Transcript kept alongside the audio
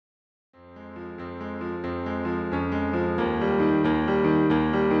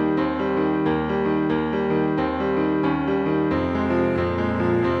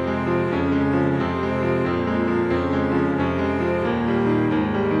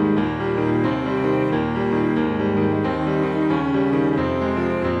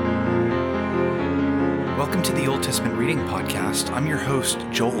Old Testament Reading Podcast. I'm your host,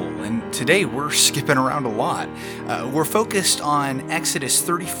 Joel, and today we're skipping around a lot. We're focused on Exodus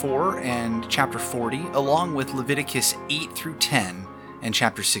 34 and chapter 40, along with Leviticus 8 through 10 and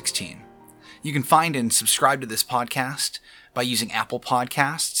chapter 16. You can find and subscribe to this podcast by using Apple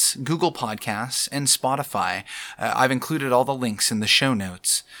Podcasts, Google Podcasts, and Spotify. I've included all the links in the show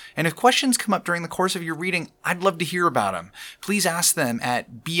notes. And if questions come up during the course of your reading, I'd love to hear about them. Please ask them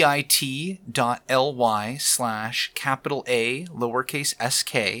at bit.ly/A lowercase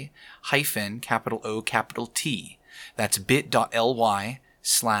sk hyphen capital O capital T. That's bit.ly/ask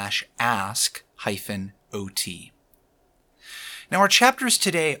hyphen OT. Now our chapters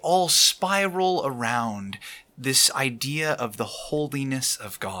today all spiral around this idea of the holiness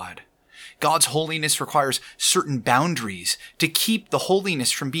of God. God's holiness requires certain boundaries to keep the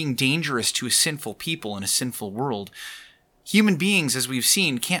holiness from being dangerous to a sinful people in a sinful world. Human beings, as we've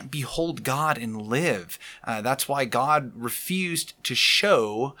seen, can't behold God and live. That's why God refused to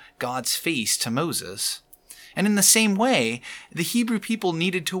show God's face to Moses. And in the same way, the Hebrew people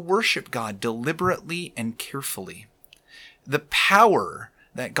needed to worship God deliberately and carefully. The power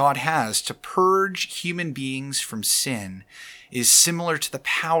that God has to purge human beings from sin is similar to the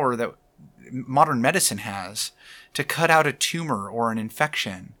power that modern medicine has to cut out a tumor or an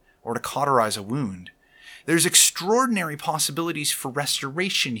infection or to cauterize a wound. There's extraordinary possibilities for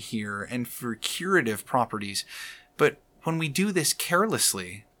restoration here and for curative properties, but when we do this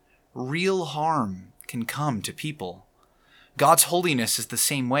carelessly, real harm can come to people. God's holiness is the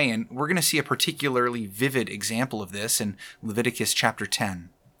same way, and we're going to see a particularly vivid example of this in Leviticus chapter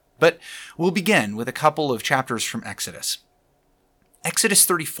 10. But we'll begin with a couple of chapters from Exodus. Exodus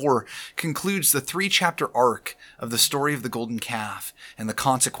 34 concludes the 3-chapter arc of the story of the golden calf and the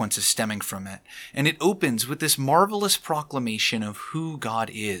consequences stemming from it, and it opens with this marvelous proclamation of who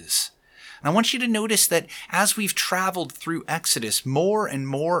God is. And I want you to notice that as we've traveled through Exodus, more and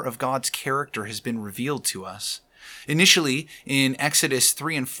more of God's character has been revealed to us. Initially, in Exodus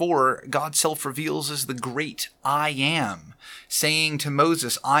 3 and 4, God self-reveals as the great I am, saying to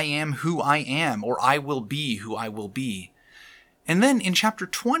Moses, I am who I am, or I will be who I will be. And then in chapter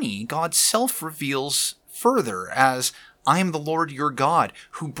 20, God self-reveals further as I am the Lord your God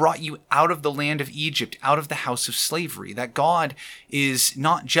who brought you out of the land of Egypt, out of the house of slavery. That God is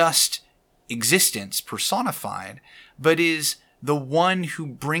not just existence personified, but is the one who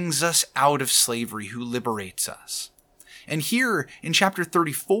brings us out of slavery, who liberates us. And here in chapter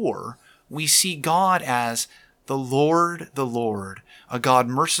 34, we see God as the Lord, a God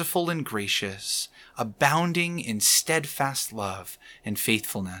merciful and gracious, abounding in steadfast love and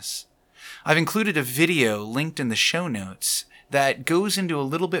faithfulness. I've included a video linked in the show notes that goes into a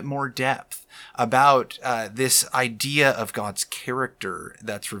little bit more depth about this idea of God's character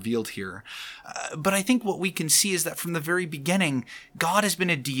that's revealed here. But I think what we can see is that from the very beginning, God has been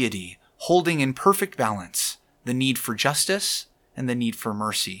a deity holding in perfect balance the need for justice and the need for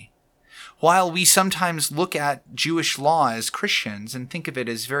mercy. While we sometimes look at Jewish law as Christians and think of it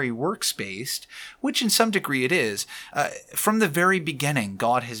as very works-based, which in some degree it is, from the very beginning,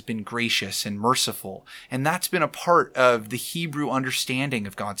 God has been gracious and merciful, and that's been a part of the Hebrew understanding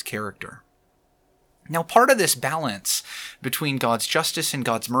of God's character. Now, part of this balance between God's justice and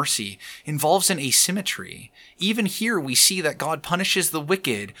God's mercy involves an asymmetry. Even here, we see that God punishes the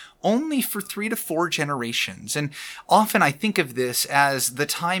wicked only for 3 to 4 generations. And often I think of this as the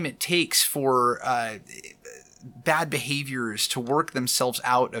time it takes for bad behaviors to work themselves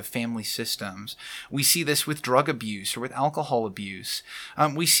out of family systems. We see this with drug abuse or with alcohol abuse.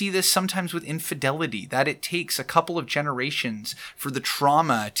 We see this sometimes with infidelity, that it takes a couple of generations for the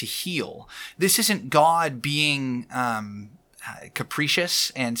trauma to heal. This isn't God being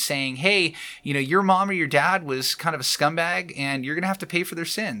capricious and saying, hey, your mom or your dad was kind of a scumbag and you're going to have to pay for their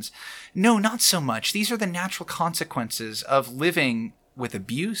sins. No, not so much. These are the natural consequences of living with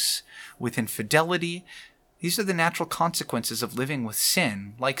abuse, with infidelity. These are the natural consequences of living with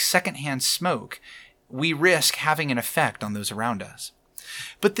sin. Like secondhand smoke, we risk having an effect on those around us.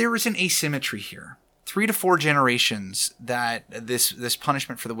 But there is an asymmetry here. 3 to 4 generations that this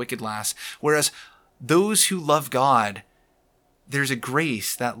punishment for the wicked lasts, whereas those who love God, there's a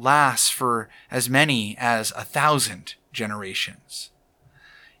grace that lasts for as many as 1,000 generations.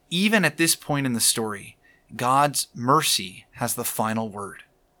 Even at this point in the story, God's mercy has the final word.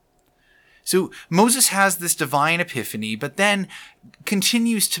 So Moses has this divine epiphany, but then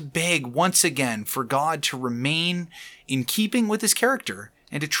continues to beg once again for God to remain in keeping with his character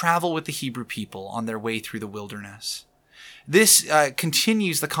and to travel with the Hebrew people on their way through the wilderness. This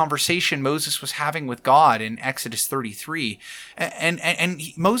continues the conversation Moses was having with God in Exodus 33. And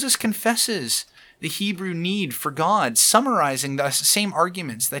Moses confesses the Hebrew need for God, summarizing the same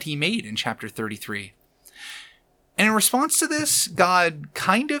arguments that he made in chapter 33. And in response to this, God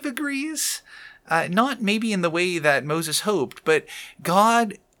kind of agrees, not maybe in the way that Moses hoped, but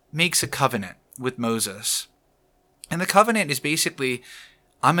God makes a covenant with Moses. And the covenant is basically,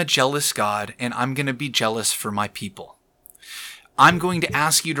 I'm a jealous God, and I'm going to be jealous for my people. I'm going to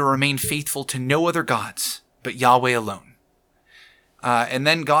ask you to remain faithful to no other gods, but Yahweh alone. And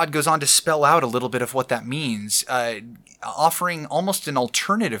then God goes on to spell out a little bit of what that means, offering almost an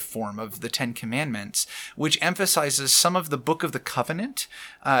alternative form of the Ten Commandments, which emphasizes some of the Book of the Covenant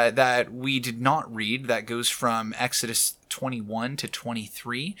that we did not read, that goes from Exodus 21 to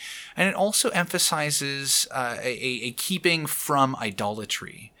 23. And it also emphasizes a keeping from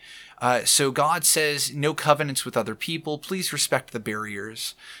idolatry. So God says, no covenants with other people. Please respect the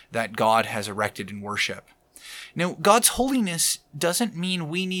barriers that God has erected in worship. Now, God's holiness doesn't mean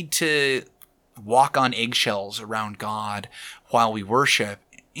we need to walk on eggshells around God while we worship.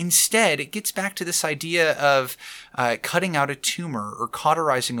 Instead, it gets back to this idea of cutting out a tumor or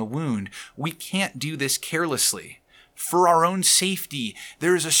cauterizing a wound. We can't do this carelessly. For our own safety,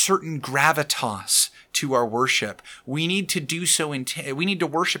 there is a certain gravitas to our worship. We need to do so. We need to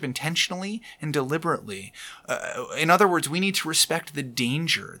worship intentionally and deliberately. In other words, we need to respect the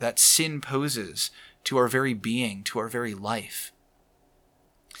danger that sin poses to our very being, to our very life.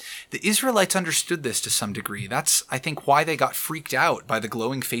 The Israelites understood this to some degree. That's, I think, why they got freaked out by the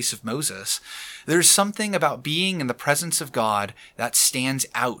glowing face of Moses. There's something about being in the presence of God that stands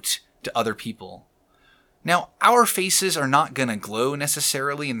out to other people. Now, our faces are not going to glow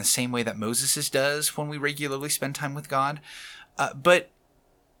necessarily in the same way that Moses's does when we regularly spend time with God, but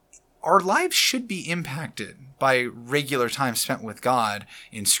our lives should be impacted by regular time spent with God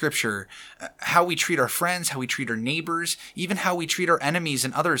in Scripture. How we treat our friends, how we treat our neighbors, even how we treat our enemies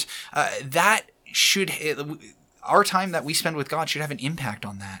and others. Our time that we spend with God should have an impact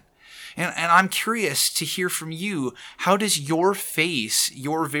on that. And I'm curious to hear from you, how does your face,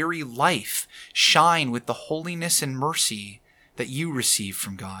 your very life, shine with the holiness and mercy that you receive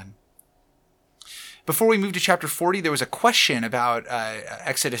from God? Before we move to chapter 40, there was a question about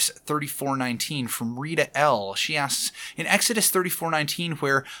Exodus 34:19 from Rita L. She asks, in Exodus 34:19,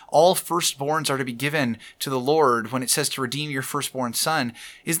 where all firstborns are to be given to the Lord, when it says to redeem your firstborn son,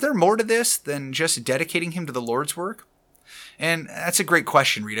 is there more to this than just dedicating him to the Lord's work? And that's a great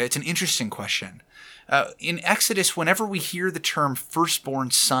question, Rita. It's an interesting question. In Exodus, whenever we hear the term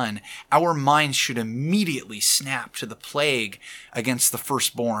firstborn son, our minds should immediately snap to the plague against the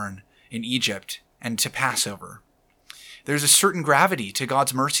firstborn in Egypt and to Passover. There's a certain gravity to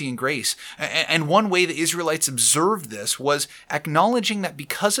God's mercy and grace. And one way the Israelites observed this was acknowledging that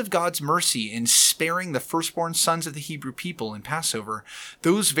because of God's mercy in sparing the firstborn sons of the Hebrew people in Passover,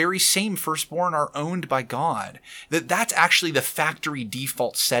 those very same firstborn are owned by God. That's actually the factory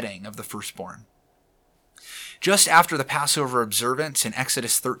default setting of the firstborn. Just after the Passover observance in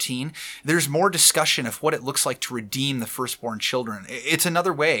Exodus 13, there's more discussion of what it looks like to redeem the firstborn children. It's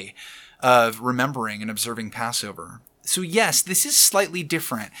another way of remembering and observing Passover. So yes, this is slightly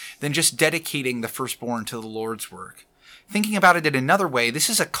different than just dedicating the firstborn to the Lord's work. Thinking about it in another way,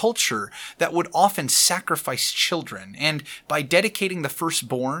 this is a culture that would often sacrifice children, and by dedicating the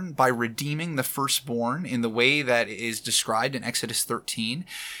firstborn, by redeeming the firstborn in the way that is described in Exodus 13,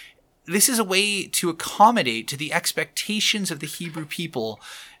 this is a way to accommodate to the expectations of the Hebrew people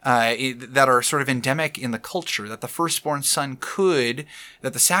that are sort of endemic in the culture, that the firstborn son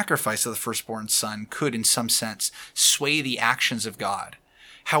that the sacrifice of the firstborn son could, in some sense, sway the actions of God.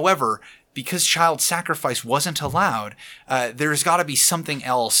 However, because child sacrifice wasn't allowed, there's got to be something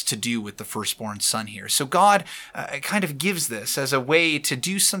else to do with the firstborn son here. So God kind of gives this as a way to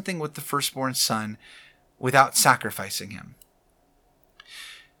do something with the firstborn son without sacrificing him.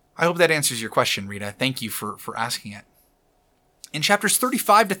 I hope that answers your question, Rita. Thank you for asking it. In chapters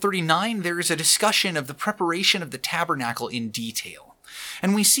 35 to 39, there is a discussion of the preparation of the tabernacle in detail.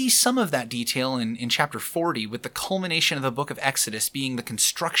 And we see some of that detail in chapter 40, with the culmination of the book of Exodus being the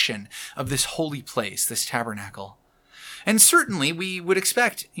construction of this holy place, this tabernacle. And certainly we would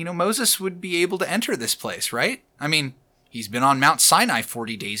expect, Moses would be able to enter this place, right? I mean, he's been on Mount Sinai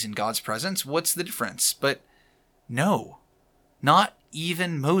 40 days in God's presence. What's the difference? But no, not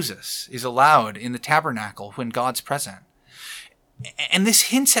even Moses is allowed in the tabernacle when God's present. And this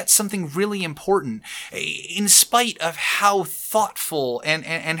hints at something really important. In spite of how thoughtful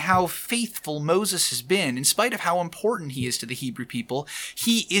and how faithful Moses has been, in spite of how important he is to the Hebrew people,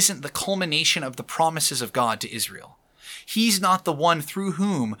 he isn't the culmination of the promises of God to Israel. He's not the one through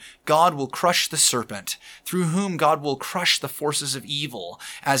whom God will crush the serpent, through whom God will crush the forces of evil,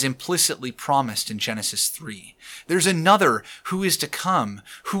 as implicitly promised in Genesis 3. There's another who is to come,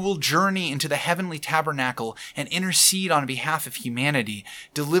 who will journey into the heavenly tabernacle and intercede on behalf of humanity,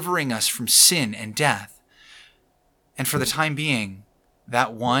 delivering us from sin and death. And for the time being,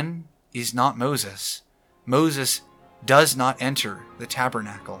 that one is not Moses. Moses does not enter the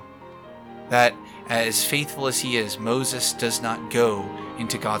tabernacle. That, as faithful as he is, Moses does not go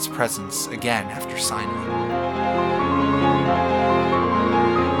into God's presence again after Sinai.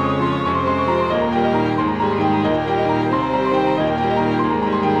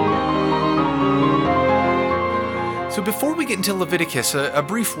 So before we get into Leviticus, a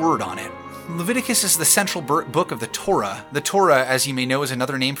brief word on it. Leviticus is the central book of the Torah. The Torah, as you may know, is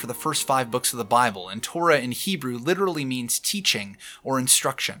another name for the first 5 books of the Bible, and Torah in Hebrew literally means teaching or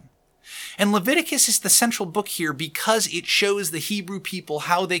instruction. And Leviticus is the central book here because it shows the Hebrew people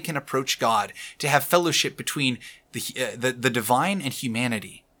how they can approach God to have fellowship between the divine and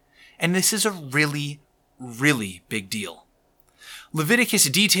humanity. And this is a really, really big deal. Leviticus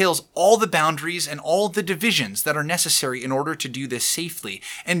details all the boundaries and all the divisions that are necessary in order to do this safely.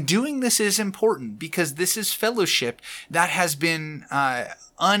 And doing this is important because this is fellowship that has been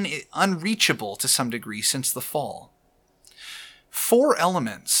unreachable to some degree since the fall. 4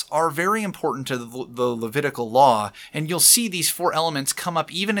 elements are very important to the Levitical law, and you'll see these 4 elements come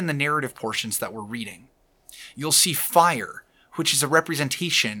up even in the narrative portions that we're reading. You'll see fire, which is a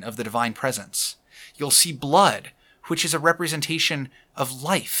representation of the divine presence. You'll see blood, which is a representation of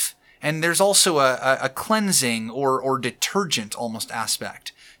life. And there's also a cleansing or detergent almost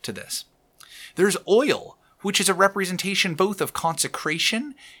aspect to this. There's oil, which is a representation both of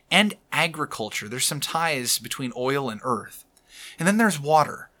consecration and agriculture. There's some ties between oil and earth. And then there's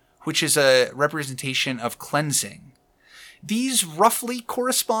water, which is a representation of cleansing. These roughly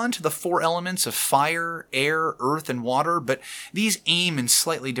correspond to the 4 elements of fire, air, earth, and water, but these aim in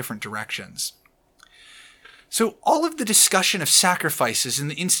slightly different directions. So all of the discussion of sacrifices in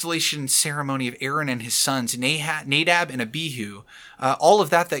the installation ceremony of Aaron and his sons, Nadab and Abihu, all of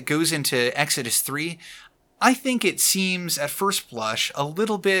that goes into Exodus 3, I think it seems at first blush a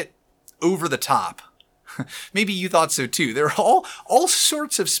little bit over the top. Maybe you thought so too. There are all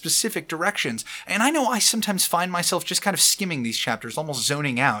sorts of specific directions, and I know I sometimes find myself just kind of skimming these chapters, almost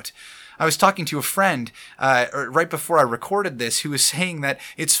zoning out. I was talking to a friend right before I recorded this who was saying that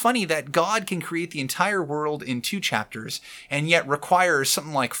it's funny that God can create the entire world in 2 chapters and yet requires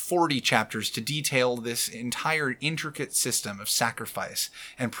something like 40 chapters to detail this entire intricate system of sacrifice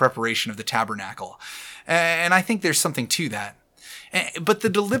and preparation of the tabernacle. And I think there's something to that. But the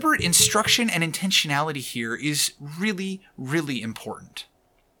deliberate instruction and intentionality here is really, really important.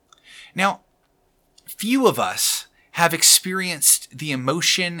 Now, few of us have experienced the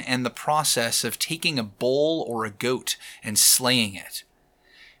emotion and the process of taking a bull or a goat and slaying it.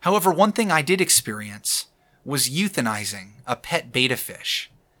 However, one thing I did experience was euthanizing a pet betta fish.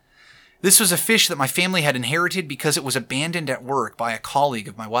 This was a fish that my family had inherited because it was abandoned at work by a colleague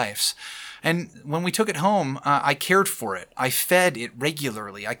of my wife's. And when we took it home, I cared for it. I fed it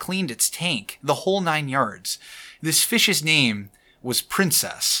regularly. I cleaned its tank, the whole 9 yards. This fish's name was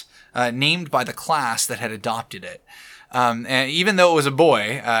Princess, named by the class that had adopted it. And even though it was a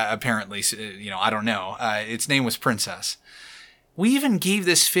boy, apparently, I don't know, its name was Princess. We even gave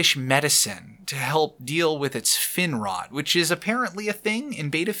this fish medicine to help deal with its fin rot, which is apparently a thing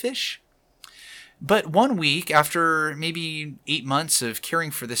in betta fish. But one week, after maybe 8 months of caring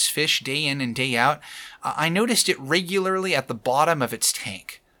for this fish day in and day out, I noticed it regularly at the bottom of its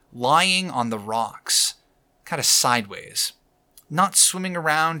tank, lying on the rocks, kind of sideways. Not swimming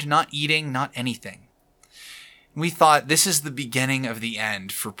around, not eating, not anything. We thought this is the beginning of the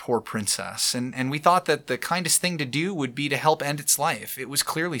end for poor Princess, and we thought that the kindest thing to do would be to help end its life. It was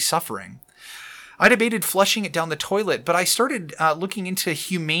clearly suffering. I debated flushing it down the toilet, but I started looking into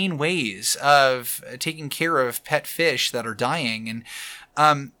humane ways of taking care of pet fish that are dying, and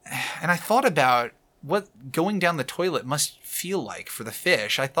I thought about what going down the toilet must feel like for the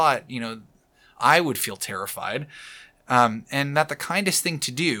fish. I thought, I would feel terrified, and that the kindest thing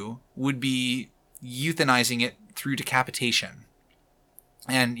to do would be euthanizing it through decapitation.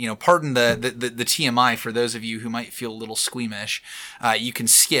 And, pardon the TMI for those of you who might feel a little squeamish. You can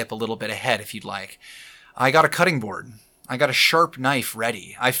skip a little bit ahead if you'd like. I got a cutting board. I got a sharp knife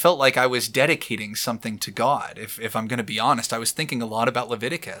ready. I felt like I was dedicating something to God. If I'm going to be honest, I was thinking a lot about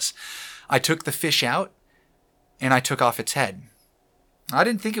Leviticus. I took the fish out and I took off its head. I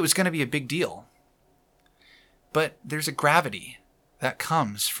didn't think it was going to be a big deal. But there's a gravity that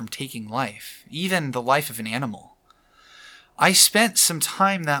comes from taking life, even the life of an animal. I spent some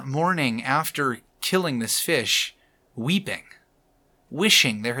time that morning after killing this fish weeping,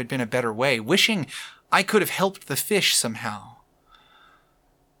 wishing there had been a better way, wishing I could have helped the fish somehow.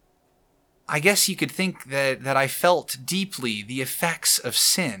 I guess you could think that I felt deeply the effects of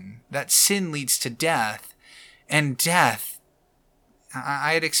sin, that sin leads to death, and death,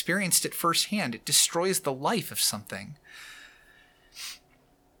 I had experienced it firsthand. It destroys the life of something.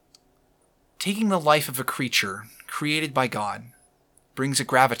 Taking the life of a creature created by God brings a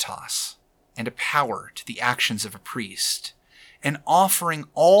gravitas and a power to the actions of a priest. And offering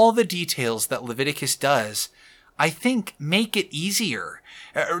all the details that Leviticus does, I think, make it easier.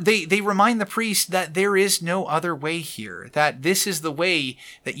 They remind the priest that there is no other way here, that this is the way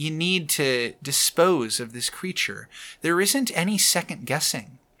that you need to dispose of this creature. There isn't any second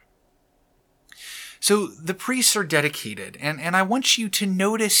guessing. So the priests are dedicated, and I want you to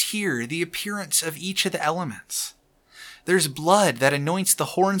notice here the appearance of each of the elements. There's blood that anoints the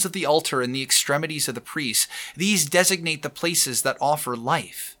horns of the altar and the extremities of the priests. These designate the places that offer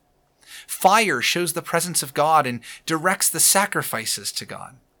life. Fire shows the presence of God and directs the sacrifices to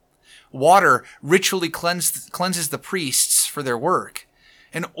God. Water ritually cleanses the priests for their work,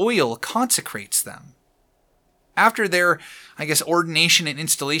 and oil consecrates them. After their, ordination and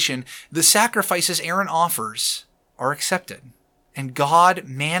installation, the sacrifices Aaron offers are accepted, and God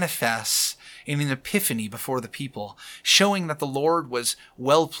manifests in an epiphany before the people, showing that the Lord was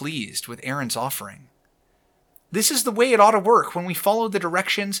well pleased with Aaron's offering. This is the way it ought to work when we follow the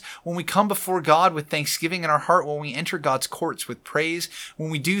directions, when we come before God with thanksgiving in our heart, when we enter God's courts with praise, when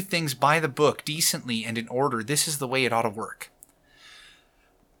we do things by the book, decently and in order. This is the way it ought to work.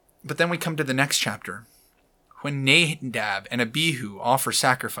 But then we come to the next chapter, when Nadab and Abihu offer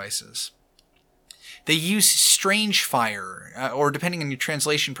sacrifices. They use strange fire, or depending on your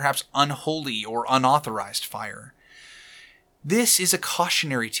translation, perhaps unholy or unauthorized fire. This is a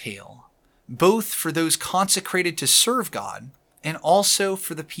cautionary tale, both for those consecrated to serve God and also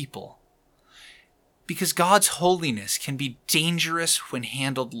for the people. Because God's holiness can be dangerous when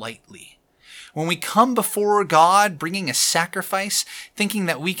handled lightly. When we come before God bringing a sacrifice, thinking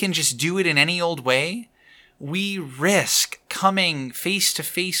that we can just do it in any old way, we risk coming face to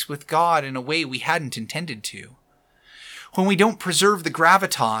face with God in a way we hadn't intended to. When we don't preserve the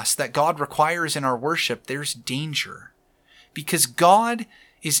gravitas that God requires in our worship, there's danger. Because God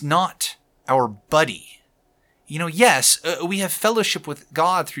is not our buddy. Yes, we have fellowship with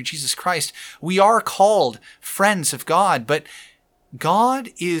God through Jesus Christ. We are called friends of God, but God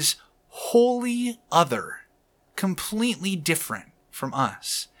is wholly other, completely different from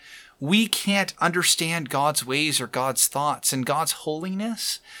us. We can't understand God's ways or God's thoughts, and God's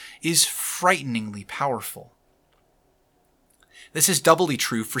holiness is frighteningly powerful. This is doubly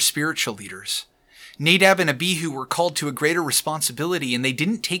true for spiritual leaders. Nadab and Abihu were called to a greater responsibility, and they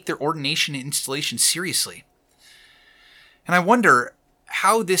didn't take their ordination and installation seriously. And I wonder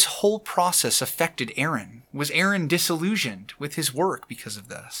how this whole process affected Aaron. Was Aaron disillusioned with his work because of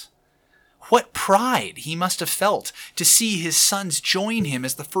this? What pride he must have felt to see his sons join him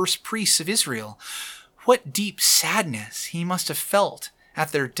as the first priests of Israel. What deep sadness he must have felt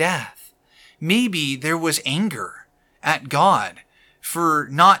at their death. Maybe there was anger at God for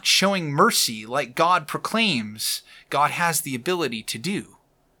not showing mercy like God proclaims God has the ability to do.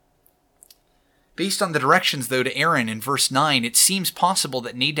 Based on the directions, though, to Aaron in verse 9, it seems possible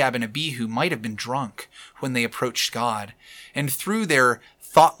that Nadab and Abihu might have been drunk when they approached God, and through their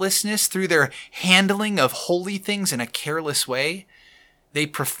thoughtlessness, through their handling of holy things in a careless way, they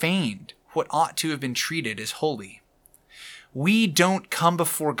profaned what ought to have been treated as holy. We don't come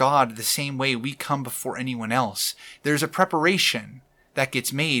before God the same way we come before anyone else. There's a preparation that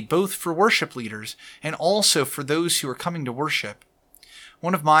gets made both for worship leaders and also for those who are coming to worship.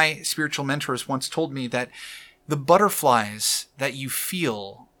 One of my spiritual mentors once told me that the butterflies that you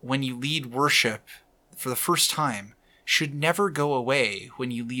feel when you lead worship for the first time should never go away when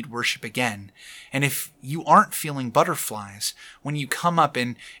you lead worship again. And if you aren't feeling butterflies when you come up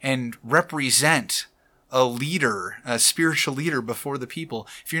and represent a leader, a spiritual leader before the people,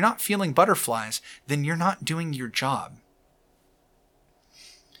 if you're not feeling butterflies, then you're not doing your job.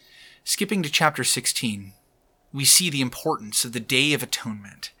 Skipping to chapter 16, we see the importance of the Day of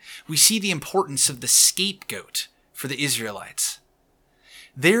Atonement. We see the importance of the scapegoat for the Israelites.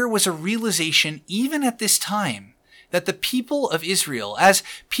 There was a realization even at this time that the people of Israel, as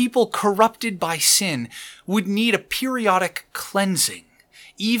people corrupted by sin, would need a periodic cleansing.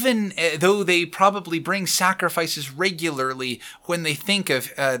 Even though they probably bring sacrifices regularly when they think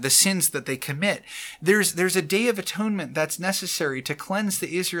of the sins that they commit, there's a Day of Atonement that's necessary to cleanse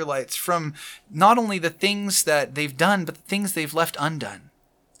the Israelites from not only the things that they've done, but the things they've left undone.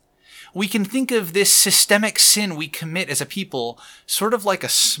 We can think of this systemic sin we commit as a people sort of like a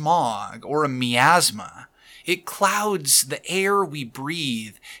smog or a miasma. It clouds the air we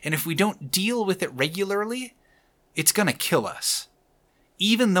breathe, and if we don't deal with it regularly, it's going to kill us.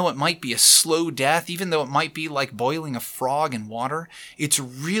 Even though it might be a slow death, even though it might be like boiling a frog in water, it's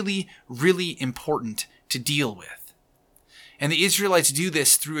really, really important to deal with. And the Israelites do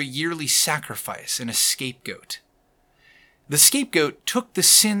this through a yearly sacrifice and a scapegoat. The scapegoat took the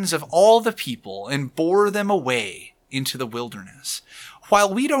sins of all the people and bore them away into the wilderness.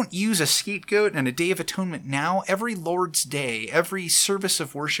 While we don't use a scapegoat and a Day of Atonement now, every Lord's Day, every service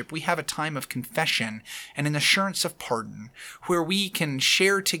of worship, we have a time of confession and an assurance of pardon, where we can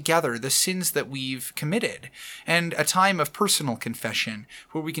share together the sins that we've committed, and a time of personal confession,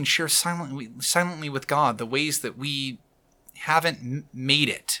 where we can share silently with God the ways that we haven't made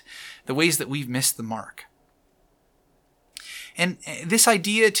it, the ways that we've missed the mark. And this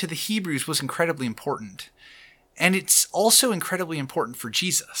idea to the Hebrews was incredibly important. And it's also incredibly important for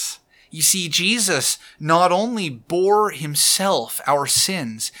Jesus. You see, Jesus not only bore himself our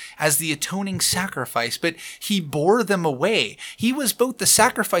sins as the atoning sacrifice, but he bore them away. He was both the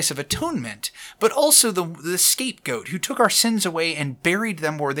sacrifice of atonement, but also the scapegoat who took our sins away and buried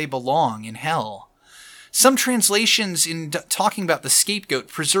them where they belong, in hell. Some translations in talking about the scapegoat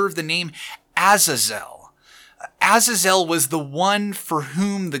preserve the name Azazel. Azazel was the one for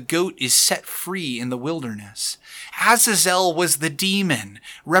whom the goat is set free in the wilderness. Azazel was the demon,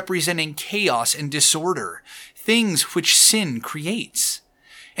 representing chaos and disorder, things which sin creates.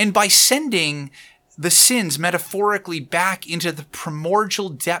 And by sending the sins metaphorically back into the primordial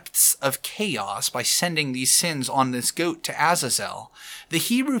depths of chaos, by sending these sins on this goat to Azazel, the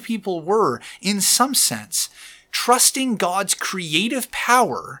Hebrew people were, in some sense, trusting God's creative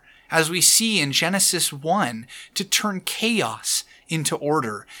power, as we see in Genesis 1, to turn chaos into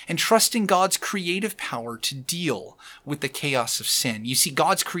order, and trusting God's creative power to deal with the chaos of sin. You see,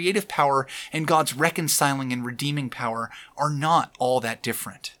 God's creative power and God's reconciling and redeeming power are not all that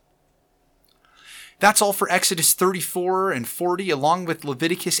different. That's all for Exodus 34 and 40, along with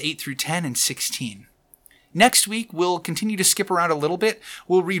Leviticus 8 through 10 and 16. Next week, we'll continue to skip around a little bit.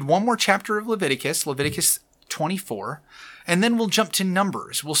 We'll read one more chapter of Leviticus 24, and then we'll jump to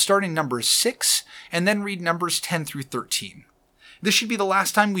Numbers. We'll start in Numbers 6, and then read Numbers 10 through 13. This should be the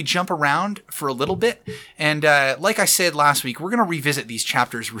last time we jump around for a little bit. And like I said last week, we're going to revisit these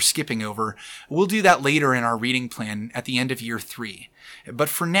chapters we're skipping over. We'll do that later in our reading plan at the end of year 3. But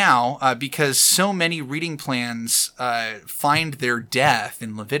for now, because so many reading plans find their death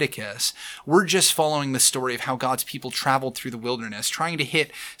in Leviticus, we're just following the story of how God's people traveled through the wilderness, trying to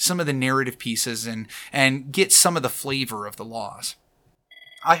hit some of the narrative pieces and get some of the flavor of the laws.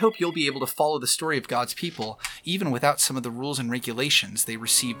 I hope you'll be able to follow the story of God's people, even without some of the rules and regulations they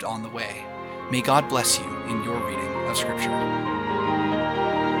received on the way. May God bless you in your reading of Scripture.